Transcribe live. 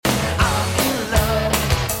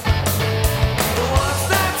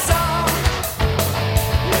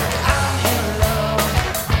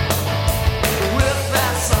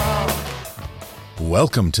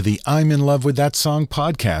Welcome to the I'm in Love with That Song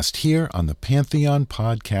podcast here on the Pantheon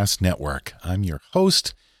Podcast Network. I'm your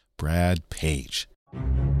host, Brad Page.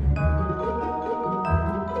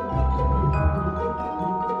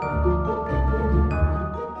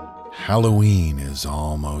 Halloween is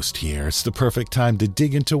almost here. It's the perfect time to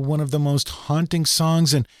dig into one of the most haunting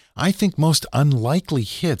songs and I think most unlikely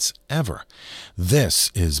hits ever. This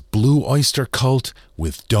is Blue Oyster Cult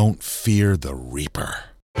with Don't Fear the Reaper.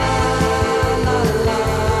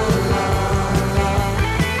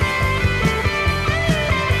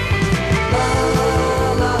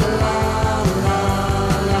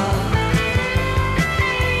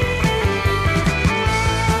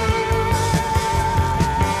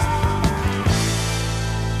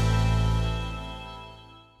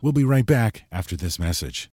 We'll be right back after this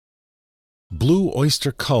message. Blue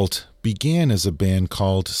Oyster Cult began as a band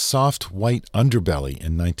called Soft White Underbelly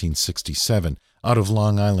in 1967 out of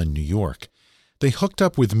Long Island, New York. They hooked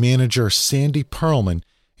up with manager Sandy Pearlman,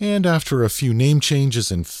 and after a few name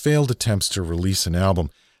changes and failed attempts to release an album,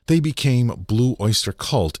 they became Blue Oyster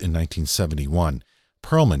Cult in 1971.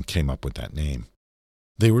 Pearlman came up with that name.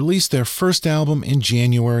 They released their first album in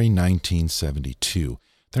January 1972.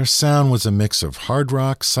 Their sound was a mix of hard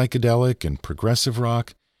rock, psychedelic, and progressive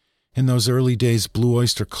rock. In those early days, Blue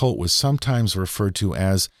Oyster Cult was sometimes referred to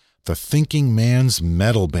as the thinking man's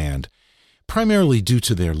metal band, primarily due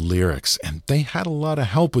to their lyrics, and they had a lot of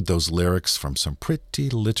help with those lyrics from some pretty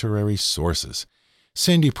literary sources.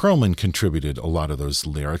 Sandy Pearlman contributed a lot of those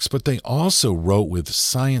lyrics, but they also wrote with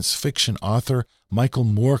science fiction author Michael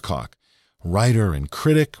Moorcock, writer and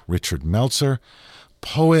critic Richard Meltzer,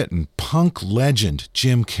 poet and punk legend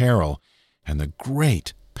Jim Carroll, and the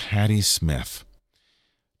great Patti Smith.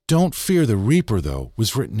 Don't Fear the Reaper, though,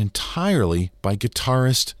 was written entirely by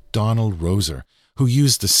guitarist Donald Roser, who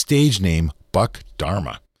used the stage name Buck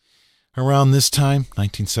Dharma. Around this time,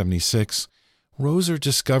 1976, Roser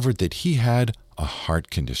discovered that he had a heart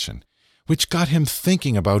condition, which got him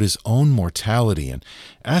thinking about his own mortality and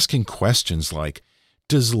asking questions like,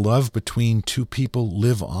 does love between two people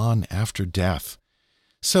live on after death?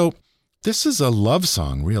 So, this is a love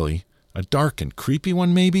song, really. A dark and creepy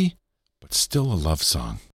one, maybe, but still a love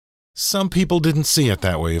song. Some people didn't see it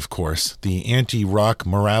that way, of course. The anti-rock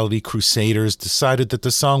morality crusaders decided that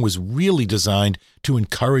the song was really designed to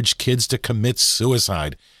encourage kids to commit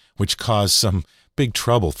suicide, which caused some big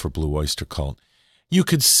trouble for Blue Oyster Cult. You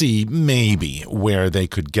could see, maybe, where they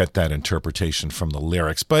could get that interpretation from the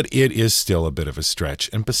lyrics, but it is still a bit of a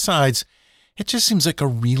stretch. And besides, it just seems like a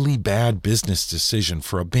really bad business decision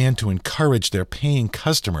for a band to encourage their paying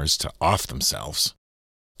customers to off themselves.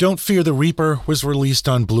 Don't Fear the Reaper was released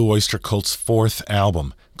on Blue Oyster Cult's fourth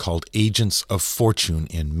album, called Agents of Fortune,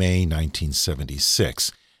 in May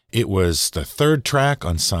 1976. It was the third track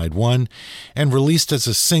on side one and released as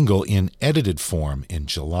a single in edited form in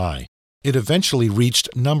July. It eventually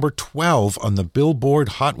reached number 12 on the Billboard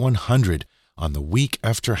Hot 100 on the week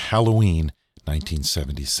after Halloween,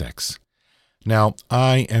 1976. Now,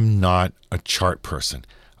 I am not a chart person.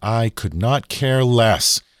 I could not care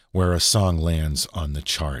less where a song lands on the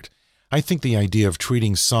chart. I think the idea of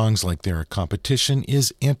treating songs like they're a competition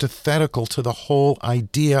is antithetical to the whole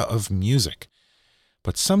idea of music.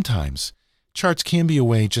 But sometimes, charts can be a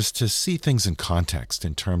way just to see things in context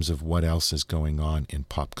in terms of what else is going on in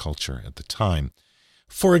pop culture at the time.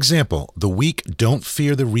 For example, the week Don't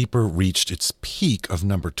Fear the Reaper reached its peak of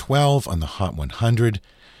number 12 on the Hot 100,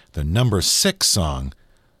 the number 6 song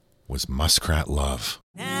was Muskrat Love.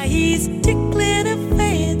 Now he's tickling her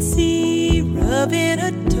fancy, rubbing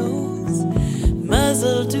her toes,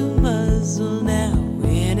 muzzle to muzzle now,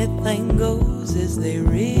 anything goes as they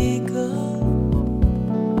wriggle.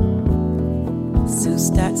 Sue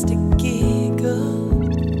starts to giggle,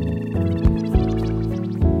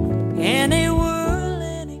 and they whirl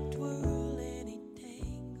and they twirl and they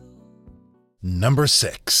tangle. Number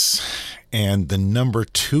 6. And the number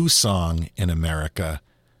 2 song in America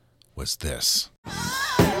was this.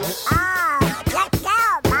 Let's go,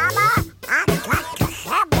 Mama. I got to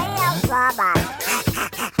have me a rubber.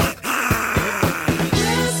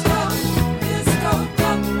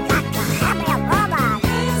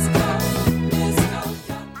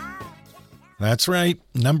 That's right,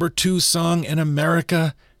 number 2 song in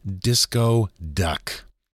America, Disco Duck.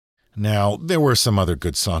 Now, there were some other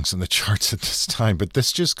good songs in the charts at this time, but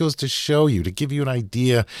this just goes to show you, to give you an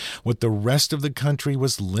idea what the rest of the country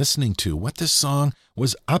was listening to, what this song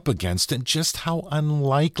was up against, and just how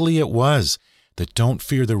unlikely it was that Don't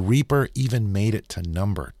Fear the Reaper even made it to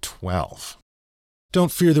number 12.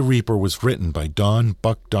 Don't Fear the Reaper was written by Don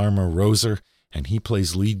Buck Dharma Roser, and he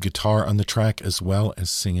plays lead guitar on the track as well as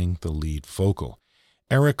singing the lead vocal.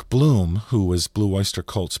 Eric Bloom, who was Blue Oyster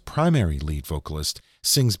Cult's primary lead vocalist,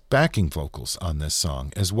 sings backing vocals on this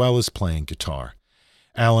song as well as playing guitar.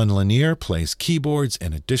 Alan Lanier plays keyboards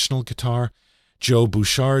and additional guitar. Joe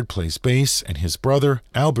Bouchard plays bass, and his brother,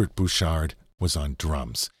 Albert Bouchard, was on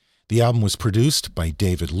drums. The album was produced by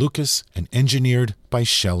David Lucas and engineered by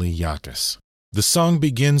Shelley Yakis. The song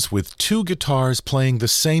begins with two guitars playing the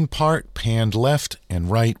same part, panned left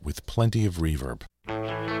and right with plenty of reverb.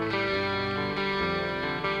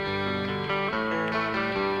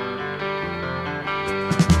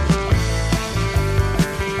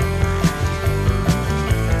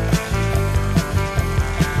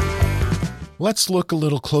 Let's look a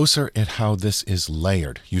little closer at how this is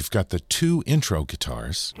layered. You've got the two intro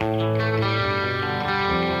guitars.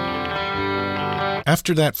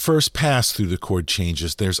 After that first pass through the chord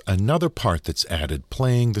changes, there's another part that's added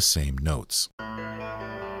playing the same notes.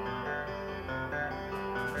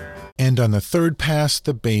 And on the third pass,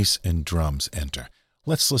 the bass and drums enter.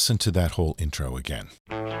 Let's listen to that whole intro again.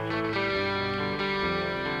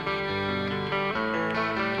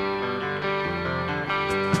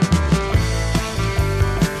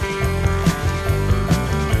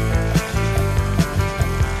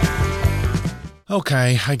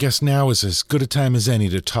 Okay, I guess now is as good a time as any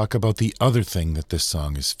to talk about the other thing that this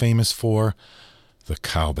song is famous for, the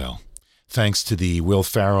cowbell. Thanks to the Will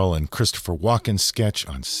Ferrell and Christopher Walken sketch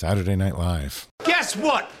on Saturday Night Live. Guess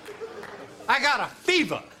what? I got a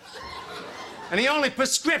fever. And the only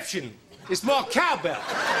prescription is more cowbell.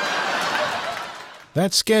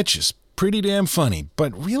 That sketch is pretty damn funny,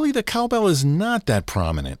 but really the cowbell is not that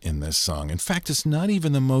prominent in this song. In fact, it's not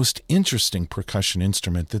even the most interesting percussion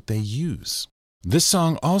instrument that they use. This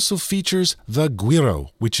song also features the güiro,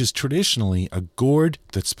 which is traditionally a gourd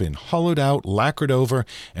that's been hollowed out, lacquered over,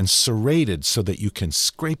 and serrated so that you can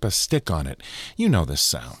scrape a stick on it. You know this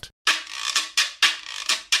sound.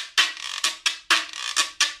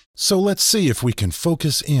 So let's see if we can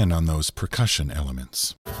focus in on those percussion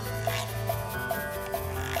elements.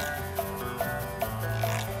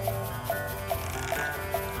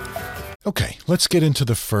 Okay, let's get into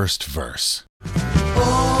the first verse.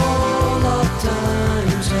 All our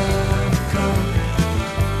times have come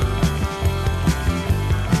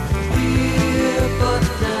here, but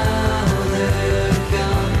now they're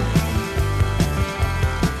gone.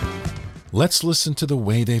 Let's listen to the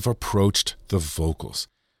way they've approached the vocals.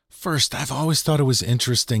 First, I've always thought it was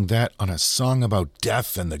interesting that on a song about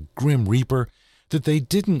death and the Grim Reaper, that they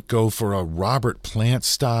didn't go for a Robert Plant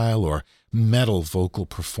style or metal vocal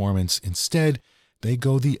performance. Instead, they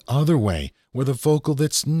go the other way, with a vocal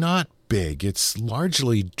that's not big. It's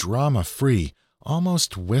largely drama-free,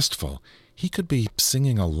 almost wistful. He could be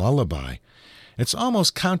singing a lullaby. It's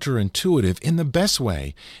almost counterintuitive in the best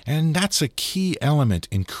way, and that's a key element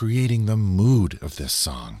in creating the mood of this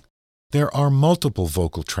song. There are multiple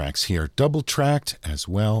vocal tracks here, double-tracked as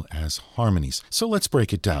well as harmonies. So let's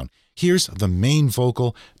break it down. Here's the main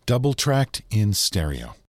vocal, double-tracked in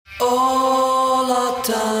stereo. All our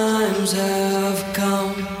times have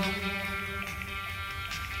come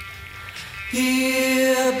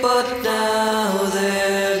here, but now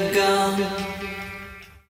they're gone.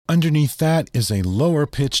 Underneath that is a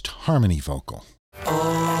lower-pitched harmony vocal.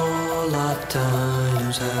 All our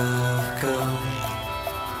times have come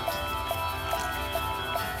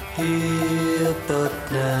here,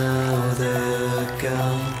 but now they're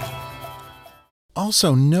gone.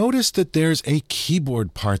 Also, notice that there's a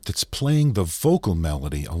keyboard part that's playing the vocal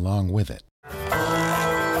melody along with it.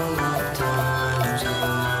 All our times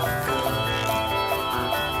have come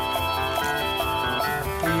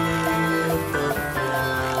here, but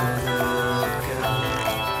now they're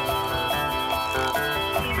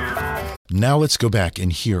gone. Now let's go back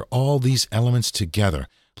and hear all these elements together.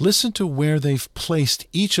 Listen to where they've placed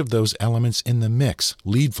each of those elements in the mix: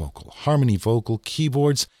 lead vocal, harmony vocal,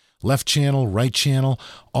 keyboards, left channel, right channel,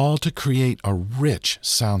 all to create a rich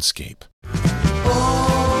soundscape.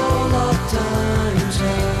 All our times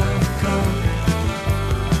have come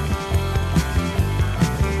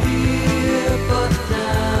here, but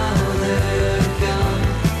now they're gone.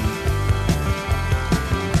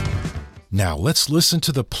 Now let's listen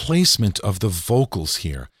to the placement of the vocals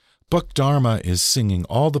here. Buck Dharma is singing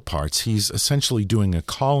all the parts. He's essentially doing a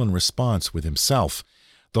call and response with himself.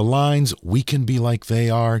 The lines, "We can be like they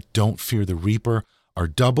are, don't fear the reaper," are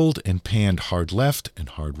doubled and panned hard left and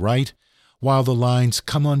hard right, while the lines,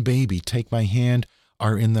 "Come on baby, take my hand,"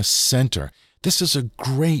 are in the center. This is a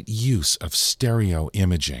great use of stereo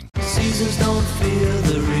imaging. Seasons don't fear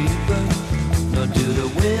the reaper, nor do the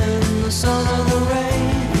wind, the sun, or the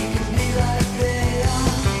rain. We can be like they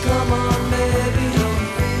are. Come on baby, don't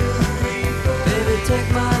fear the reaper. Baby, take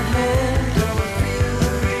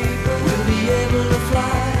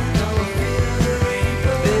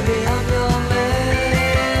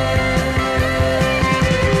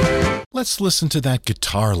Let's listen to that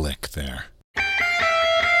guitar lick there.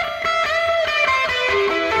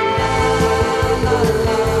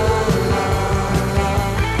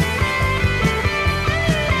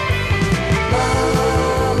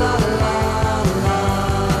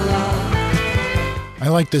 I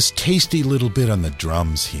like this tasty little bit on the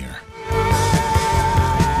drums here.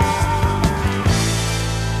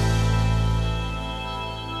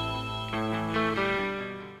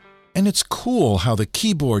 And it's cool how the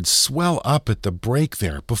keyboards swell up at the break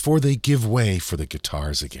there before they give way for the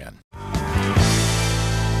guitars again.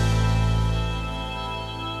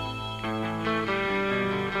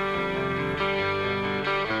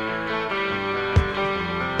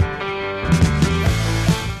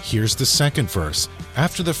 Here's the second verse.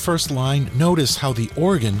 After the first line, notice how the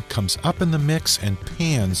organ comes up in the mix and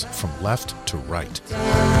pans from left to right.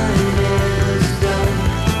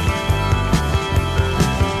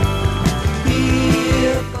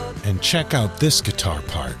 And check out this guitar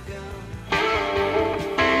part.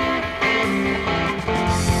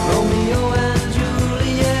 Romeo and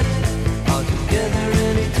Juliet are together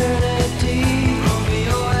in eternity.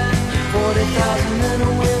 Romeo and 40,000 men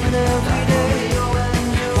and women every day.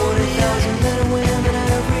 40,000 men and women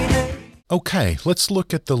every day. Okay, let's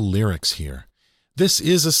look at the lyrics here. This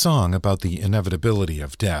is a song about the inevitability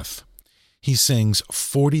of death. He sings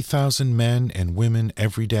 40,000 men and women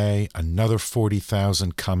every day, another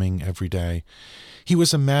 40,000 coming every day. He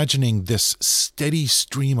was imagining this steady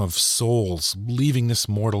stream of souls leaving this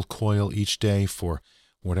mortal coil each day for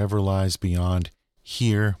whatever lies beyond,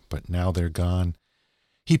 here, but now they're gone.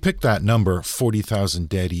 He picked that number, 40,000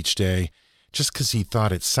 dead each day, just because he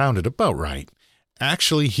thought it sounded about right.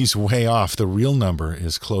 Actually, he's way off. The real number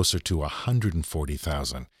is closer to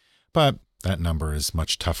 140,000. But that number is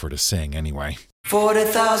much tougher to sing anyway.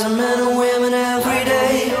 40,000 men and women every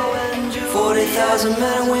day. 40,000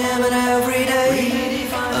 men and women every day.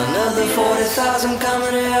 Another 40,000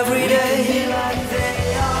 coming every day.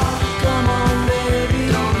 Come on,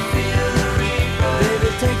 baby. Don't fear the reaper. Baby,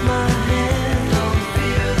 take my hand. Don't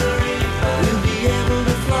fear the reaper. We'll be able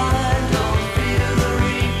to fly. Don't fear the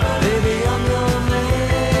reaper. Baby, I'm your man.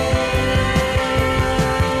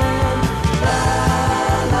 La,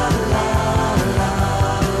 la, la, la,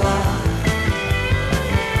 la.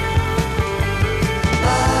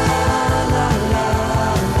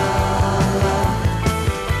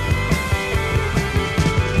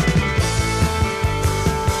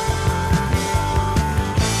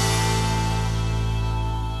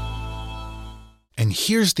 And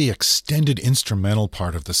here's the extended instrumental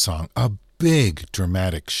part of the song, a big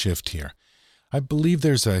dramatic shift here. I believe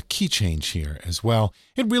there's a key change here as well.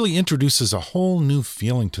 It really introduces a whole new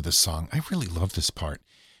feeling to the song. I really love this part.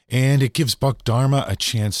 And it gives Buck Dharma a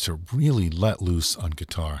chance to really let loose on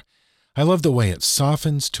guitar. I love the way it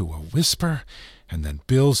softens to a whisper and then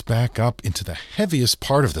builds back up into the heaviest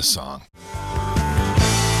part of the song.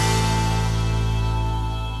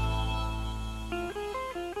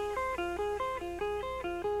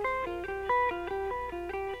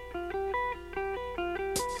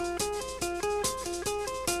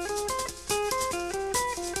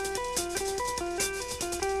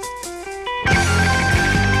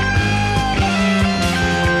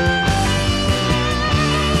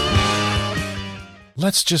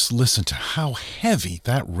 Let's just listen to how heavy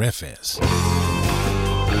that riff is.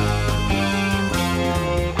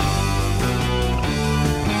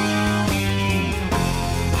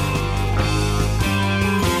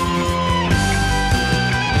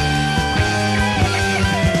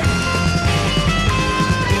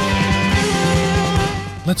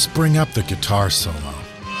 Let's bring up the guitar solo.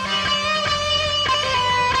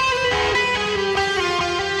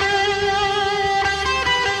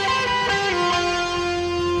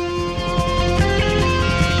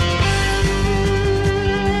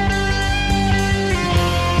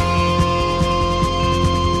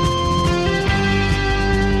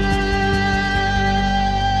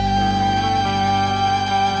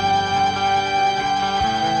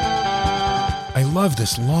 I love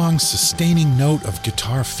this long, sustaining note of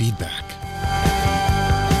guitar feedback.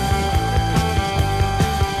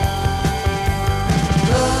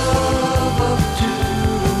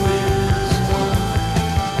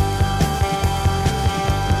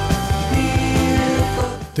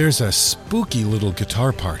 There's a spooky little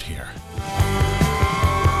guitar part here.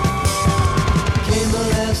 Came the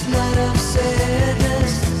last night of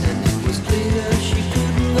sadness, and it was clear she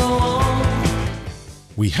couldn't go on.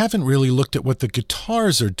 We haven't really looked at what the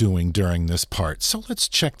guitars are doing during this part, so let's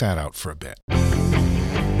check that out for a bit.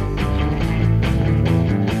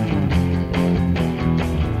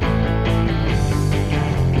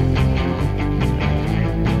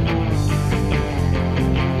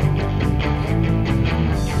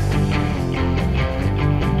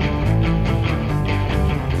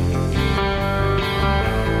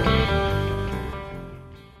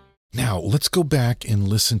 let's go back and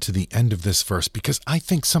listen to the end of this verse because I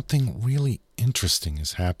think something really interesting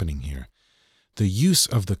is happening here. The use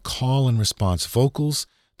of the call and response vocals,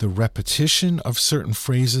 the repetition of certain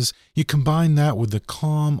phrases, you combine that with the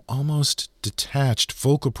calm, almost detached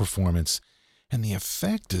vocal performance, and the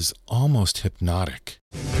effect is almost hypnotic.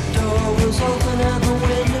 The door was open and the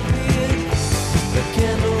wind appeared. The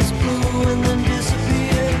candles blew and then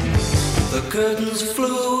disappeared. The curtains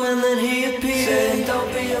flew and then he appeared. Said,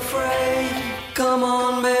 don't be afraid, come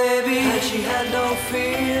on baby. And she had no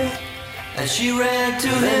fear. As she ran to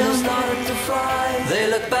him, started to fly. They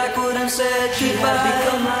looked backward and said she had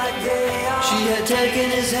become like they are. She had taken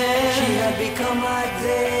his hand. She had become like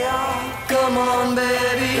they are. Come on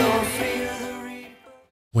baby, don't fear the reaper.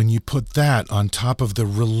 When you put that on top of the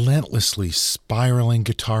relentlessly spiraling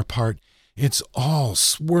guitar part, it's all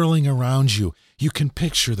swirling around you. You can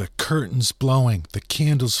picture the curtains blowing, the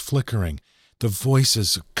candles flickering, the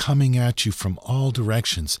voices coming at you from all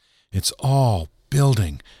directions. It's all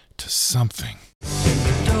building to something.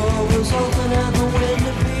 The door was open and the wind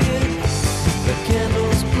appeared. The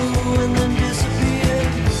candles blew and then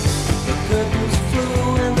disappeared. The curtains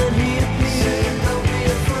flew and then he appeared. Said, don't be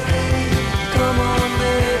afraid, come on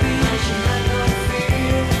baby. And she had no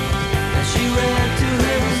fear. And she ran to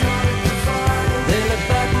him, started to fly. They looked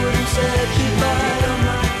backward and said goodbye.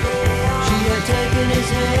 She had taken his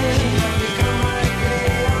hand. She had become like they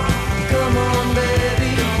are. Come on baby,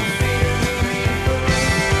 don't fear the reaper.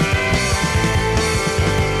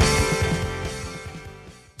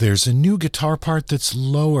 There's a new guitar part that's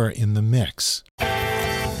lower in the mix.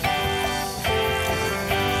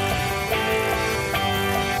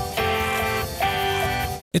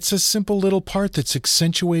 It's a simple little part that's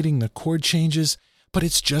accentuating the chord changes, but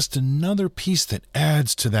it's just another piece that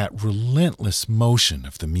adds to that relentless motion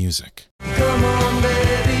of the music. Come on,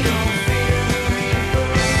 baby, don't fear the reaper.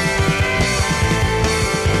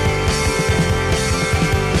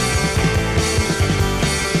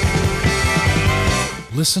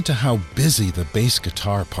 Listen to how busy the bass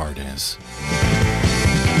guitar part is.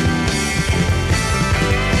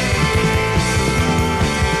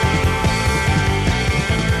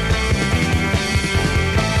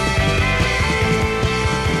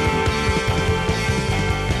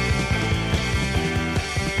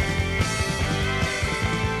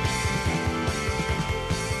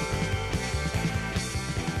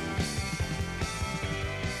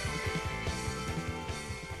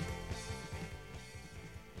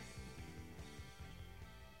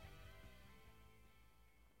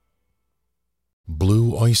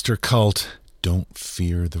 Blue Oyster Cult, Don't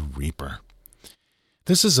Fear the Reaper.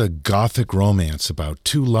 This is a gothic romance about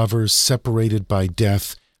two lovers separated by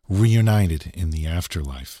death, reunited in the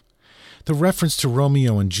afterlife. The reference to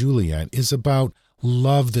Romeo and Juliet is about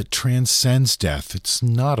love that transcends death. It's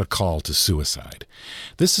not a call to suicide.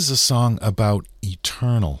 This is a song about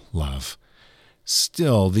eternal love.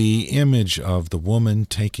 Still, the image of the woman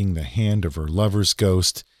taking the hand of her lover's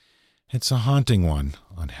ghost, it's a haunting one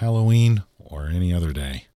on Halloween or any other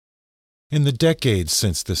day. In the decades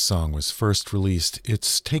since this song was first released,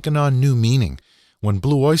 it's taken on new meaning. When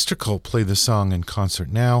Blue Oyster Cult play the song in concert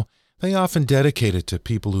now, they often dedicate it to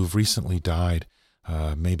people who've recently died,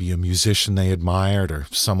 maybe a musician they admired or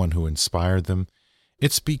someone who inspired them.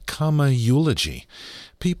 It's become a eulogy.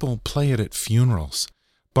 People play it at funerals.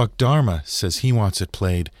 Buck Dharma says he wants it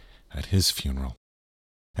played at his funeral.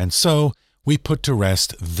 And so, we put to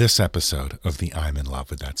rest this episode of the I'm in Love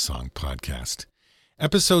with That Song podcast.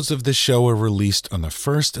 Episodes of this show are released on the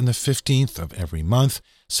 1st and the 15th of every month,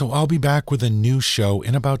 so I'll be back with a new show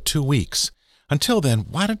in about 2 weeks. Until then,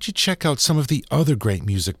 why don't you check out some of the other great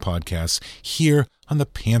music podcasts here on the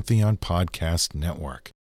Pantheon Podcast Network.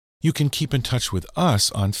 You can keep in touch with us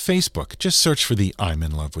on Facebook. Just search for the I'm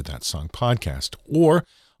in Love with That Song podcast, or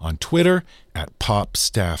on Twitter at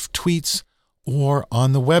PopStaffTweets, or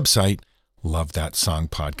on the website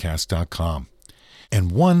lovethatsongpodcast.com.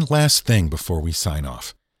 And one last thing before we sign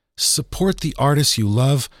off. Support the artists you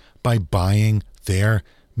love by buying their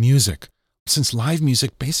music. Since live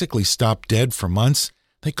music basically stopped dead for months,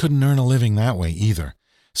 they couldn't earn a living that way either.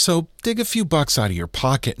 So dig a few bucks out of your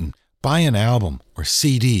pocket and buy an album or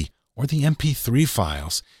CD or the MP3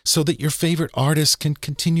 files so that your favorite artists can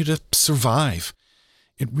continue to survive.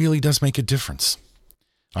 It really does make a difference.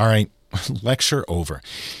 All right. Lecture over.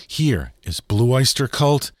 Here is Blue Oyster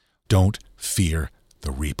Cult, Don't Fear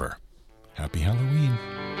the Reaper. Happy Halloween.